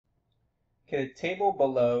Okay, the table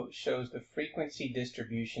below shows the frequency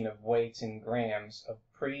distribution of weights in grams of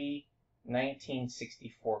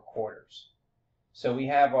pre-1964 quarters. So we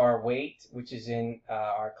have our weight, which is in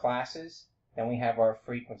our classes, and we have our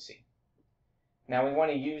frequency. Now we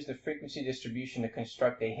want to use the frequency distribution to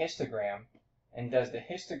construct a histogram. And does the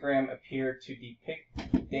histogram appear to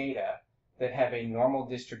depict data that have a normal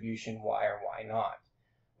distribution, why or why not?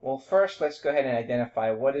 Well, first let's go ahead and identify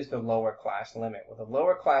what is the lower class limit. Well, the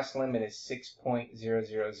lower class limit is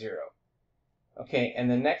 6.000. Okay, and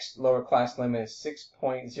the next lower class limit is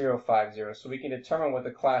 6.050, so we can determine what the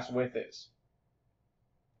class width is.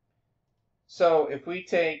 So if we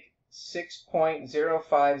take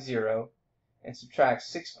 6.050 and subtract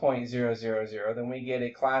 6.000, then we get a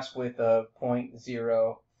class width of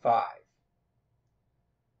 0.05.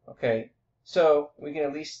 Okay, so we can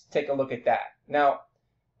at least take a look at that. Now,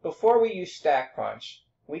 before we use StatCrunch,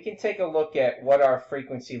 we can take a look at what our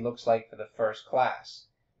frequency looks like for the first class.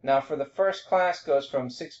 Now, for the first class goes from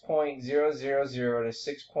 6.000 to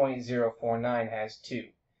 6.049, has 2.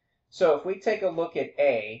 So if we take a look at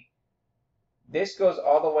A, this goes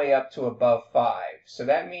all the way up to above 5. So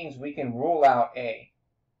that means we can rule out A.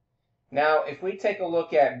 Now, if we take a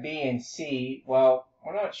look at B and C, well,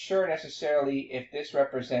 we're not sure necessarily if this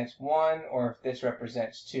represents 1 or if this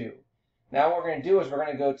represents 2. Now what we're going to do is we're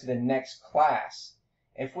going to go to the next class.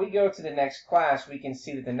 If we go to the next class, we can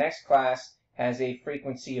see that the next class has a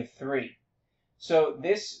frequency of 3. So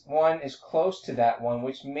this one is close to that one,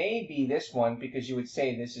 which may be this one, because you would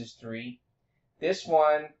say this is 3. This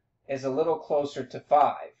one is a little closer to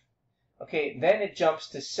 5. Okay, then it jumps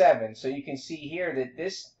to 7. So you can see here that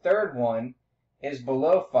this third one is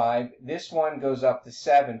below 5. This one goes up to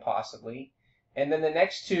 7 possibly. And then the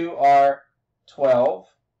next two are 12.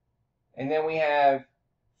 And then we have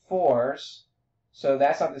 4s. So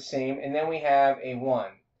that's not the same. And then we have a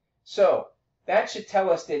 1. So that should tell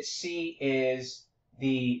us that C is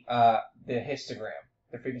the histogram,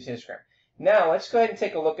 the frequency histogram. Now let's go ahead and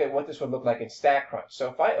take a look at what this would look like in StatCrunch.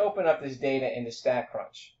 So if I open up this data into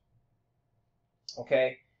StatCrunch,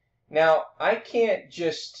 okay, now I can't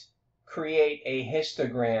just create a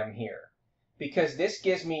histogram here because this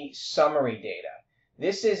gives me summary data.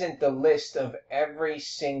 This isn't the list of every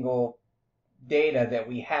single data that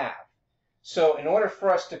we have. So in order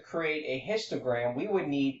for us to create a histogram, we would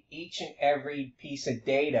need each and every piece of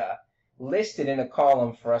data listed in a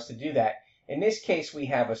column for us to do that. In this case, we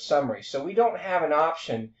have a summary. So we don't have an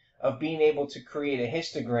option of being able to create a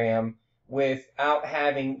histogram without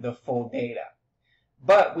having the full data.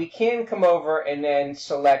 But we can come over and then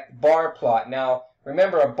select bar plot. Now,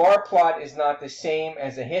 remember, a bar plot is not the same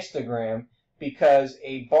as a histogram because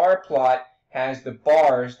a bar plot has the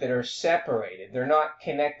bars that are separated. They're not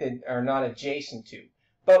connected or not adjacent to.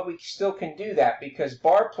 But we still can do that because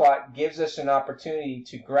bar plot gives us an opportunity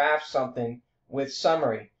to graph something with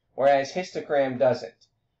summary, whereas histogram doesn't.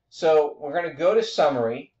 So we're going to go to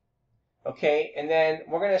summary, okay, and then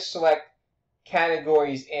we're going to select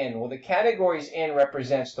categories in. Well, the categories in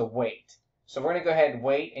represents the weight. So we're going to go ahead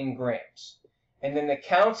weight in grams. And then the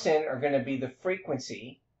counts in are going to be the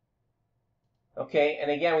frequency. Okay, and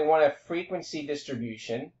again, we want a frequency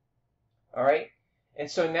distribution. All right, and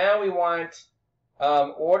so now we want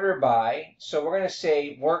order by. So we're going to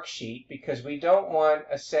say worksheet because we don't want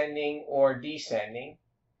ascending or descending.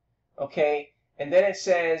 Okay, and then it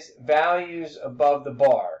says values above the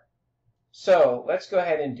bar. So let's go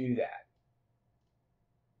ahead and do that.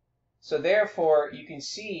 So therefore, you can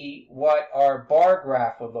see what our bar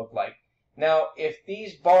graph would look like. Now, if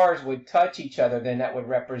these bars would touch each other, then that would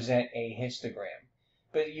represent a histogram.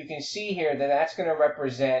 But you can see here that that's going to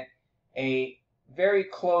represent a very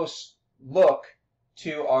close look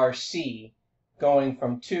to our C, going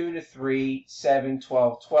from 2 to 3, 7,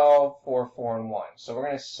 12, 12, 4, 4, and 1. So we're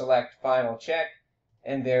going to select Final Check,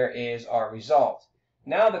 and there is our result.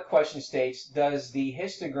 Now the question states, does the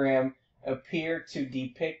histogram appear to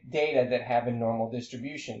depict data that have a normal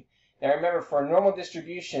distribution? Now remember, for a normal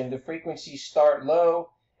distribution, the frequencies start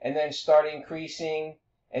low and then start increasing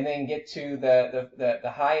and then get to the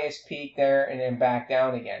highest peak there and then back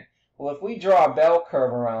down again. Well, if we draw a bell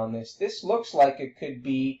curve around this, this looks like it could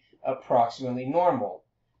be approximately normal.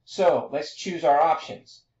 So let's choose our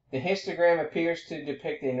options. The histogram appears to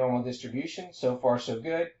depict a normal distribution. So far, so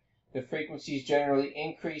good. The frequencies generally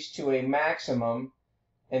increase to a maximum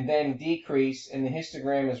and then decrease, and the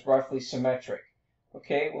histogram is roughly symmetric.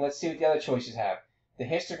 Okay, well, let's see what the other choices have. The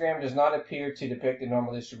histogram does not appear to depict a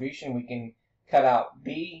normal distribution. We can cut out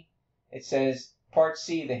B. It says, part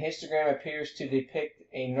C, the histogram appears to depict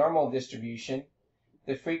a normal distribution.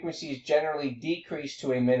 The frequencies generally decrease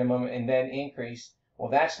to a minimum and then increase. Well,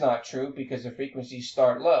 that's not true because the frequencies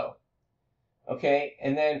start low. Okay,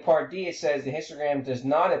 and then part D, it says the histogram does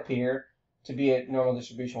not appear to be a normal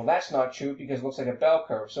distribution. Well, that's not true because it looks like a bell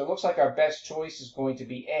curve. So it looks like our best choice is going to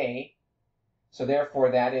be A. So therefore,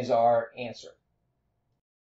 that is our answer.